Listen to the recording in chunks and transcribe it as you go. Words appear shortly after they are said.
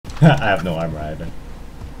I have no armor either.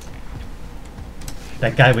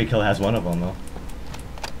 That guy we kill has one of them though.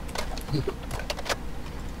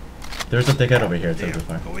 There's a dickhead over here too.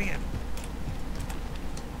 Before. Going in.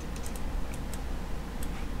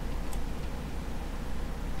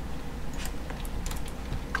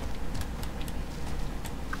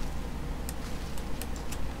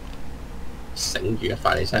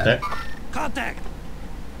 There. Contact.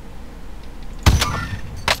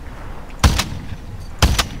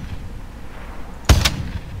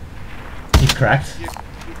 He's cracked.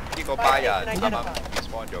 呢個巴人啱啱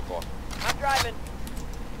spawn 咗個。I'm driving.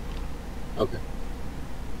 Okay.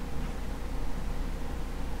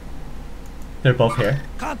 They're both here.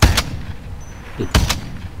 Contact.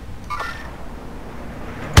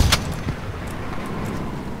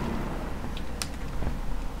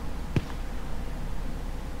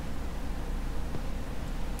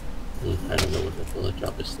 I don't know what the bullet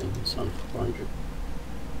drop is thing is on 400.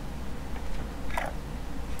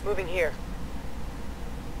 Moving here.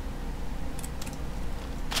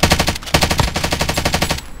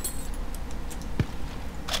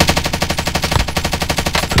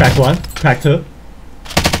 Cracked one. Cracked two.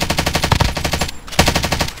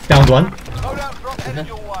 Downed one.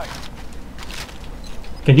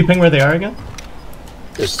 Can you ping where they are again?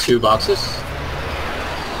 There's 2 boxes.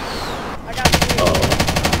 I got the wheel.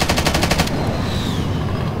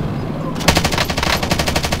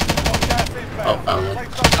 Oh, found one.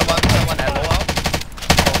 Someone at low out.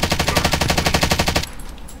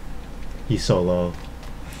 He's so low.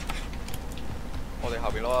 我哋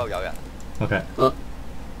後邊 low out 有人。 Okay.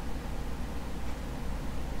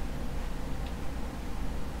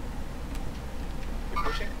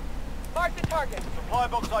 Pushing. Mark the target. Supply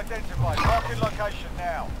box identified. Marking location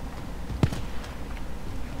now.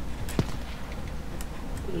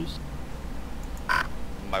 There's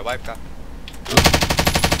唔係 wipe 㗎。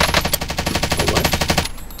 a what?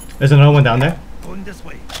 There's another one down there. Going this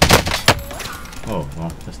way. Oh, wow,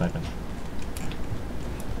 that's sniping.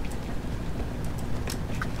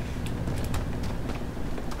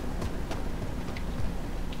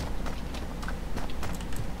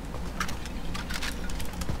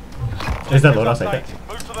 Is that loadout like that?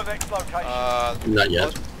 Move to the next location. Not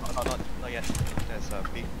yet. Oh, not yet. There's a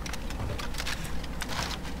B.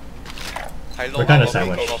 係 We're low kinda out 嗰邊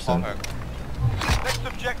sandwiched, 嗰個方向。 Next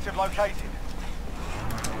objective located.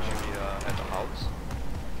 Should be at the house.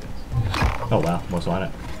 Yes. Oh wow, most on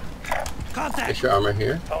it. Contact. Is your armor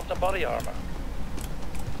here? Found the body armor.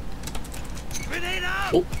 Grenade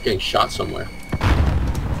out. Oh, getting shot somewhere.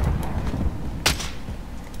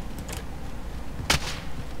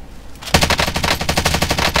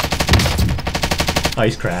 Oh,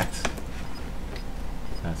 he's cracked.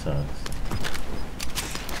 That sucks.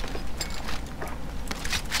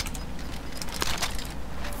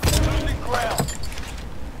 Losing ground.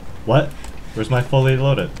 What? Where's my fully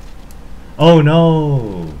loaded? Oh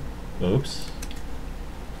no! Oops.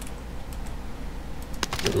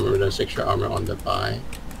 Remember there's extra armor on the buy.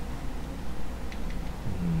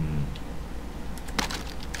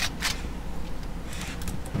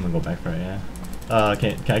 I'm gonna go back for it, yeah.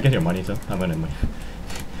 Can I get your money too? I'm gonna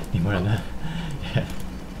need more than that. Yeah.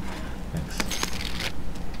 Thanks.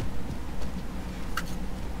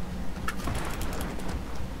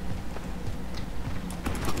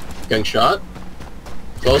 Getting shot.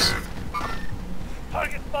 Close.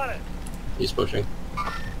 Target spotted. He's pushing.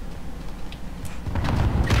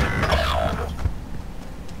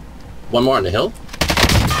 One more on the hill.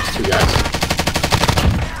 There's 2 guys.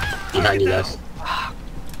 Behind you guys.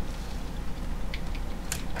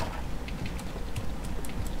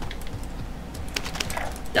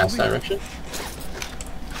 Gas direction.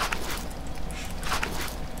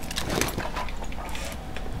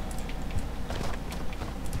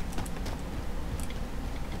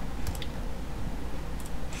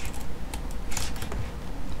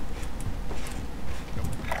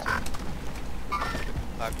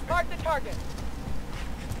 Mark the target.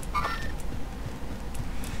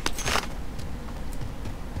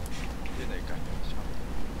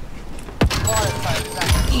 Fire station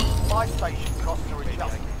active. My station costs are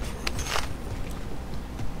adjusted.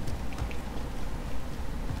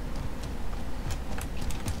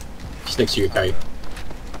 Just next to your kite.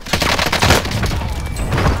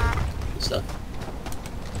 Good stuff.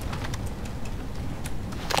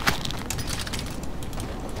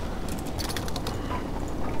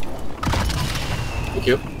 Thank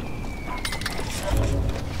you.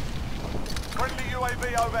 Friendly UAV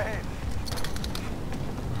overhead.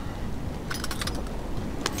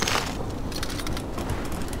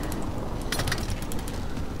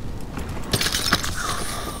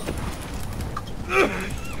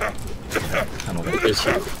 係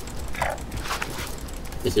前，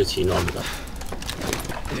你少錢我唔得。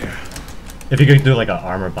 If you could do like an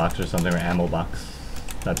armor box or something or ammo box,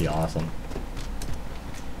 that'd be awesome.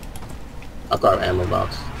 I'll grab ammo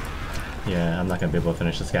box. Yeah, I'm not gonna be able to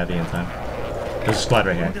finish the scabby in time. There's a squad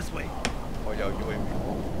right here. This way. 我有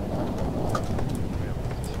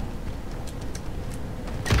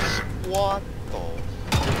UAV。What the？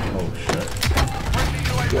 Oh shit. Friendly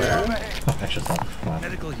UAV Where? overhead. Oh, extra stuff. Come on.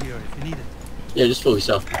 Medical here if you need it. Yeah, just fool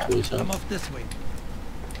yourself. Fool yourself. Come off this way. I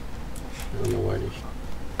don't know where it is.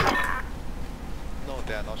 No,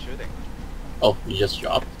 they are not shooting. Oh, you just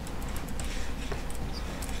dropped.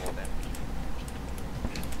 More than.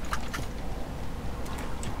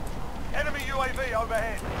 Enemy UAV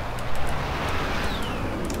overhead.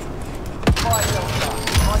 Fire Delta.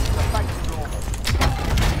 Prices are back to normal.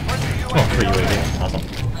 Friendly Oh, free UAV UAV. overhead. Awesome.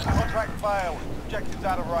 Contract failed. Objectives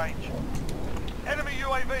out of range. Enemy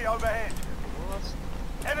UAV overhead.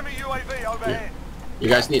 Enemy UAV overhead. You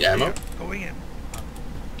guys need ammo? Going in.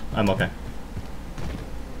 I'm okay.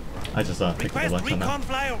 I just picked up the Request lunch on that. recon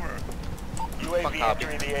flyover. UAV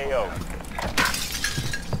entering the AO.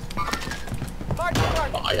 Mark the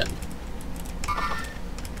target. Bayern.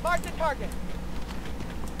 Mark the target.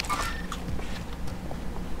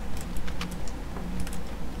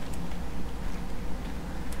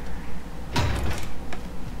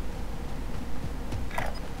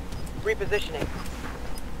 Repositioning.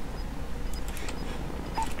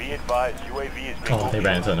 Be advised, UAV is being Oh, they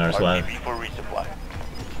ran into another squad. RTB for resupply.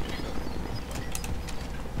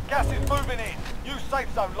 Gas is moving in. New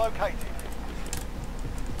safe zone located.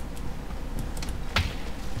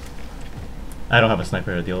 I don't have a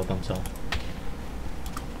sniper to deal with them, so.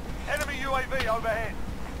 Enemy UAV overhead.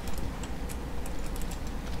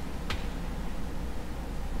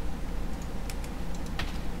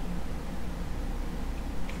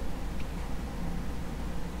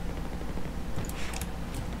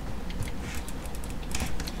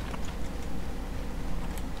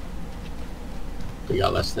 We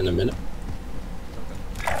got less than a minute.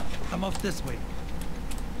 Come off this way.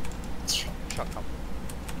 Truck up.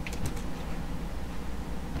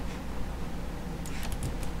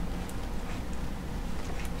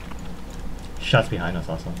 Shots behind us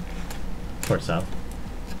also. Towards south.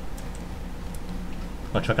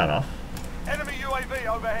 Oh, truck got off. Enemy UAV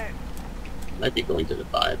overhead. Might be going to the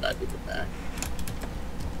buy back to the back.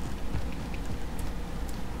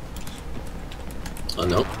 Oh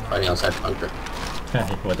no, fighting outside bunker.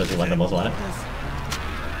 What does he want the most on it?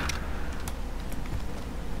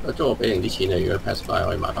 我租我俾定啲錢你，如果 pass by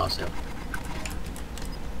可以買把聲。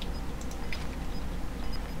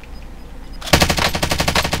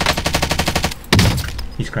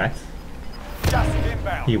He's cracked. Gas is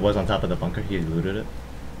inbound. He was on top of the bunker. He looted it.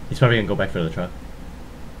 He's probably gonna go back for the truck.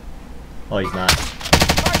 Oh, he's not.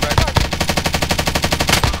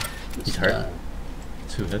 He's hurt.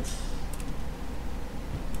 2 hits.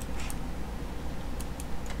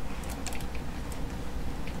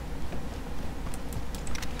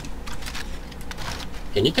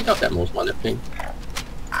 Can you pick up that most wanted thing?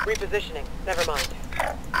 Repositioning. Never mind.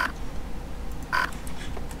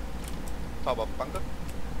 Top of bunker.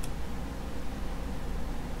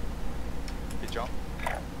 Good jump.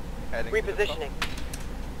 Heading to the top. Repositioning.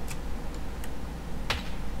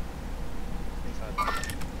 Inside. Mark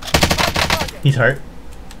the target. He's hurt.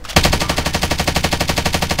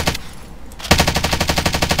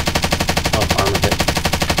 Oh, armor hit.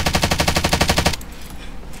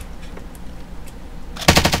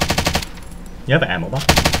 You have an ammo box?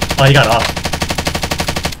 Oh, he got off.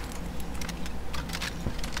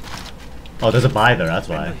 Oh, there's a buy there, that's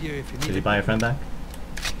why. Friendly here if you need Did he it. buy your friend back?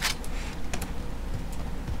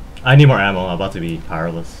 I need more ammo, I'm about to be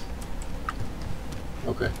powerless.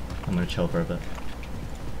 Okay. I'm gonna chill for a bit.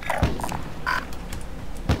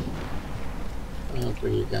 I'll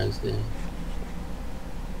bring you guys there.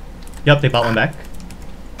 Yep, they bought one back.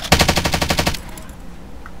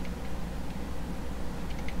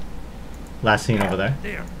 Last scene over there.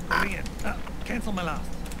 There. Going in. Cancel my last.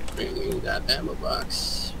 Bringing that ammo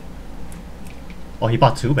box. Oh, he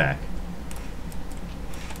bought 2 back.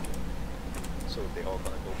 So they all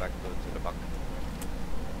gonna go back to the bunker.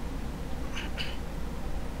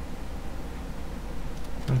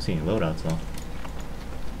 I'm seeing loadouts though.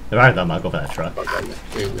 If I had them, I'll go for that truck. Okay,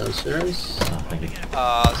 here you go, sirs. Oh, thank you.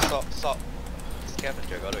 Stop.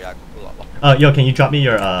 Scavenger 嗰度有一個 pull up 咯。 Yo, can you drop me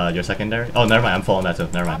your secondary? Oh, never mind, I'm full on that too.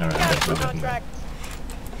 Never mind, never mind. I'm good. Contract.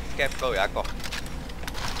 Scav 嗰度有一個。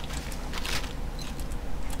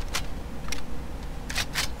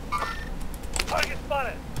Target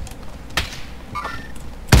spotted.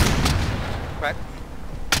 Crack.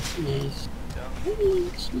 Yes.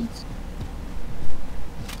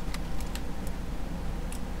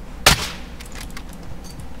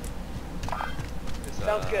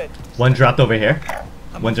 Sounds good. One dropped over here.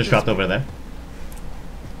 One just dropped over there.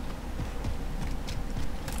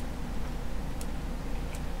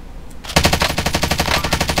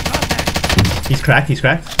 He's cracked, he's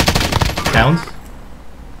cracked. Downs.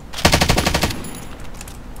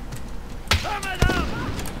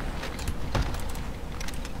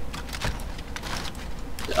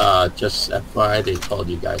 Just FYI, they called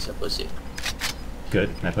you guys a pussy. Good,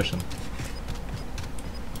 I pushed him.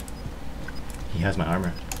 He has my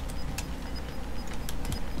armor.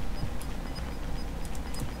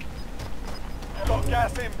 Got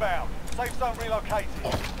gas inbound. Safe zone relocated.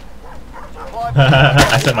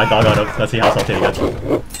 I sent my dog on him. Let's see how salty he gets.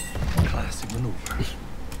 Classic maneuver.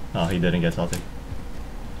 Oh, he didn't get salty.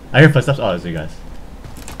 I hear footsteps. Oh, it's you guys.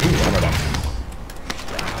 Ooh, armor box.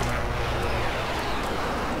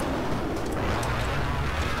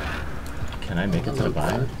 Can I make it to the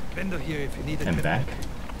buy Bender here if you need a and med back?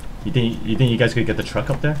 kit. You think you guys could get the truck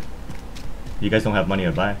up there? You guys don't have money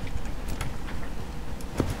to buy.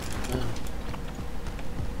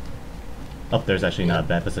 Up there's actually not a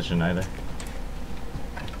bad position either.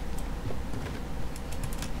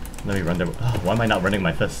 Let me run there. Oh, why am I not running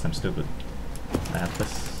my fist? I'm stupid. I have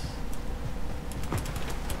fists.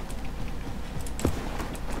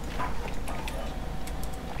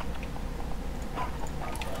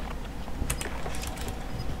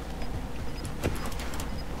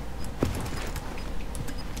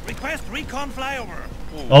 Request recon flyover.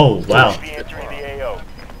 Oh, wow. Be entering the AO.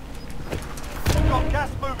 Got gas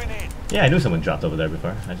moving in. Yeah, I knew someone dropped over there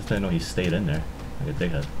before. I just didn't know he stayed in there. Like a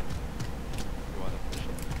dickhead. You wanna push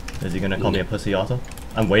it? Is he gonna call me a pussy also?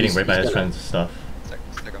 I'm waiting He's- right by he's his gonna- friend's stuff.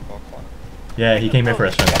 Second box one. Yeah, he came here for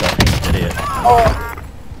his friend's stuff. Idiot.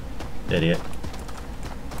 Idiot.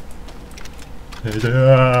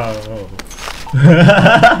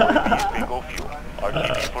 Bingo fuel.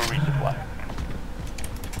 RTB for resupply.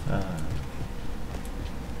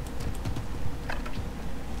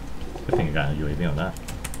 Good thing I got a UAV on that.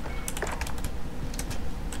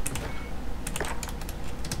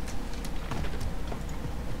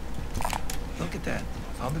 Look at that.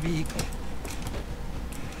 Found the vehicle.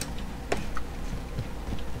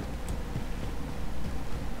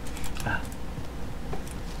 Ah.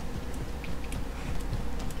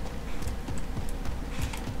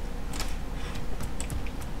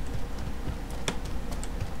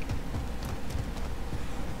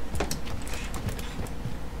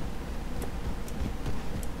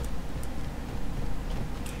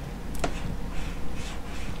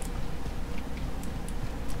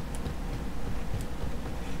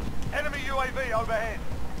 Enemy UAV overhead.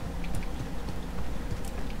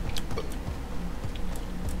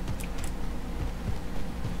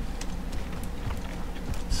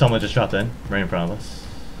 Someone just dropped in, right in front of us.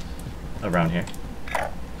 Around here.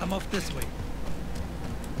 I'm off this way.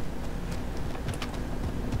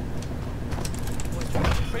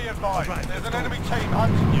 Be advised, Right, there's let's an go. enemy team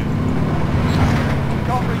hunting you.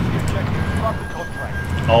 Can't reach the objective. Drop the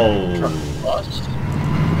contract. Oh. Lost.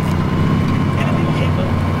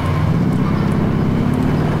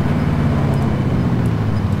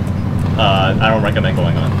 I don't recommend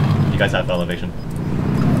going on. You guys have elevation.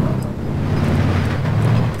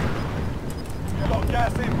 Got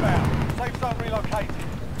gas inbound. Safe zone relocated.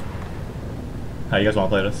 How you guys want to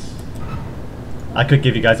play this? I could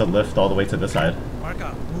give you guys a lift all the way to this side. Mark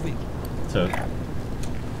out. Moving. So,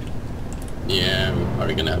 Yeah, we're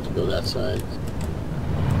probably gonna have to go that side.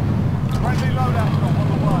 Friendly loadout drop on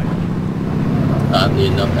the way. Oddly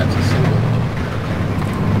enough, that's a single.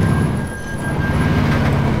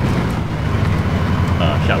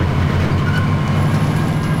 shall we?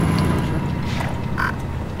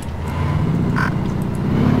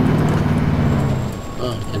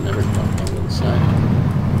 Oh, I can never drop on one side.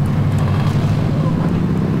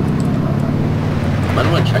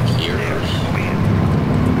 Might want to check here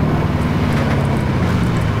first.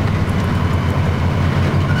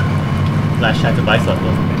 Flash had to buy stuff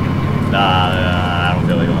though. Nah, I don't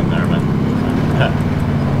feel like going there, man.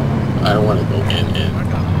 I don't want to go in. Mark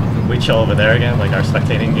out. We chill over there again, like our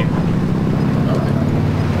spectating game. Okay.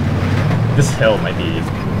 This hill might be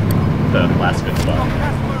the last good Got spot.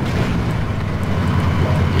 gas moving in.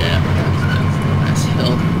 Yeah, that's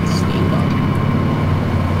hill. Steam up.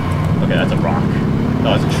 Okay, that's a rock.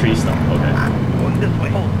 No, it's a tree stump. Okay. Going this way.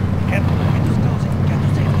 Hold. Careful. Windows closing. Get to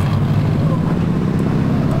safety.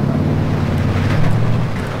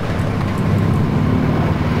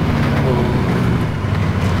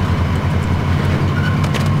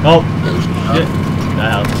 Oh, There's shit. That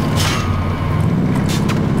helps.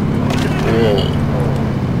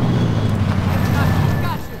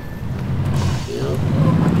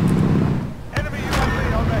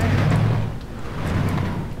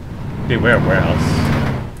 we're a warehouse.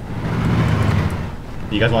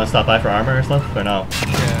 You guys want to stop by for armor or stuff, or no?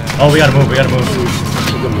 Yeah. Oh, we gotta move, we gotta move.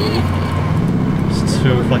 Take a minute. There's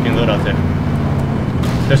 2 fucking loadouts here.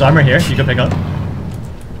 There's armor here, you can pick up.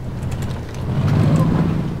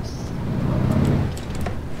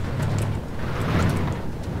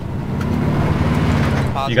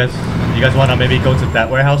 You guys wanna maybe go to that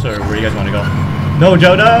warehouse, or where you guys wanna go? No,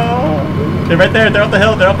 Joe, no! They're right there, they're up the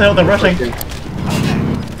hill, they're rushing. Okay.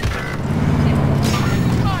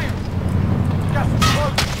 Gas is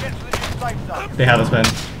close. Get to the new safe zone. They have us, man.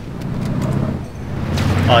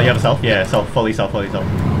 Oh, you have a self? Yeah, fully self. We Come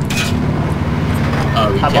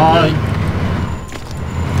can't on. really.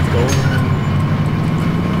 Go.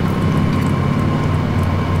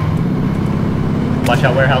 Watch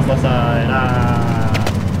out, warehouse left side.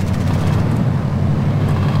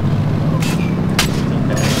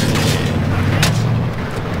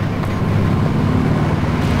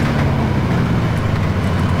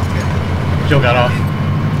 Joe got off.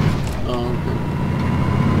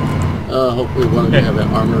 Hopefully one of you have an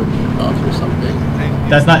armor off or something.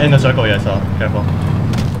 That's not in the circle yet, so careful.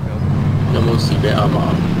 You almost see the armor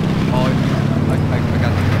off. Oh, I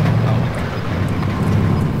got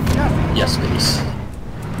it. Yes, please.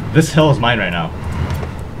 This hill is mine right now.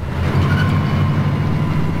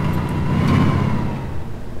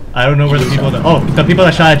 I don't know where the people that... Oh, the people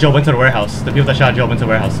that shot at Joe went to the warehouse.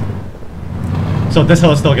 So this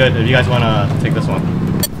hill is still good if you guys want to take this one.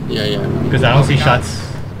 Yeah. Because I don't see shots.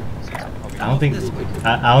 I don't think...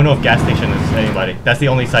 I don't know if gas station is anybody. That's the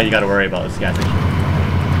only side you gotta worry about is gas station.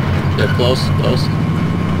 They're close.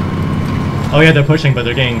 Oh yeah, they're pushing, but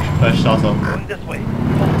they're getting pushed also. Going this way.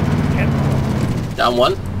 Careful. Down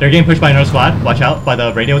one. They're getting pushed by another squad. Watch out, by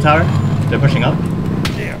the radio tower. They're pushing up.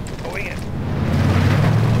 There. Going in.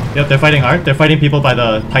 Yep, they're fighting hard. They're fighting people by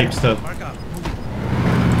the pipes too. Mark out.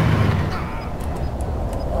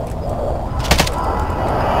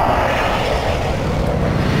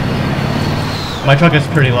 My truck is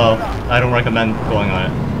pretty low. I don't recommend going on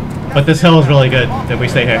it. But this hill is really good if we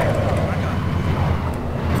stay here.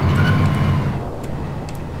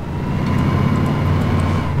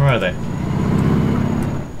 Where are they?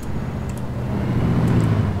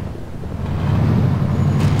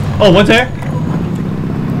 Oh, one's here?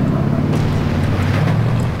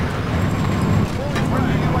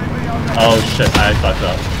 Oh shit, I fucked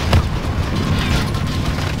up.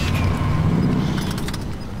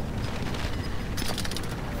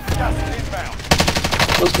 Gas is inbound.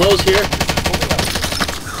 One's close here.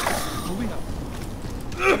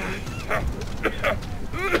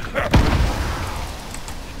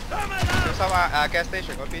 Gas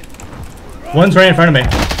station 嗰邊。 One's right in front of me.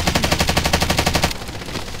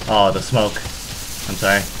 Oh, the smoke. I'm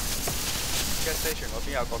sorry. Gas station 嗰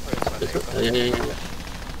邊有個區上嚟。 Yeah.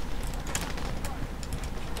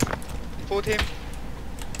 Full team。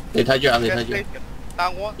 They tied you out. Gas station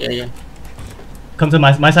down one。 Yeah. Come to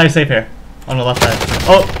my side is safe here. On the left side.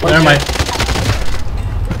 Oh, never mind.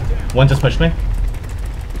 One just pushed me.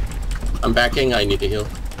 I'm backing. I need to heal.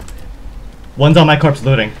 One's on my corpse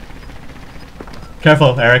looting.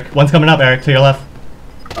 Careful, Eric. One's coming up, Eric, to your left.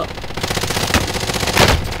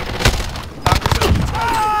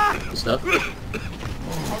 Stuff.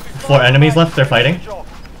 4 enemies left, they're fighting.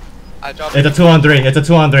 I dropped It's a 2-on-3, it's a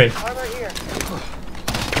 2-on-3. Armor here.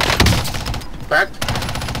 Cracked.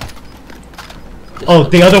 Oh,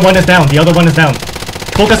 the other one is down,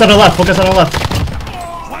 Focus on the left,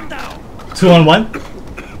 One down. 2-on-1.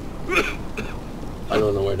 I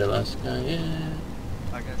don't know where the last guy is.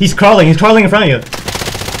 He's crawling in front of you.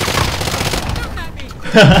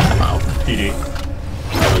 Wow. GG.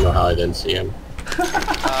 I don't know how I didn't see him.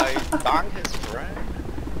 I banged his friend.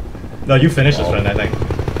 No, you finished this run, I think.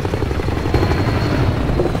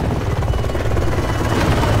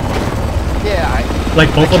 Yeah,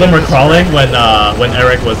 Like, both of them were crawling when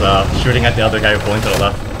Eric was shooting at the other guy going to the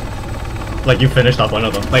left. Like, you finished off one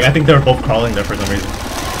of them. Like, I think they were both crawling there for some reason.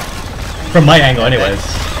 From my angle, anyways.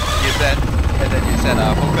 You said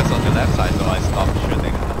focus on the left side, so I stopped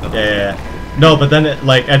shooting at the left. Yeah. No, but then,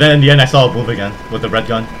 and then in the end I saw a move again with the red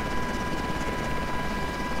gun.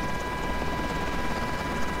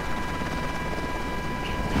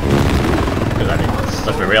 Because I mean,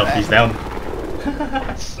 let's be real, he's down.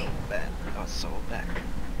 So bad. That was so bad.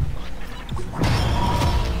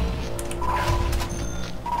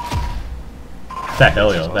 That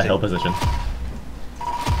hill, yo, that hill position.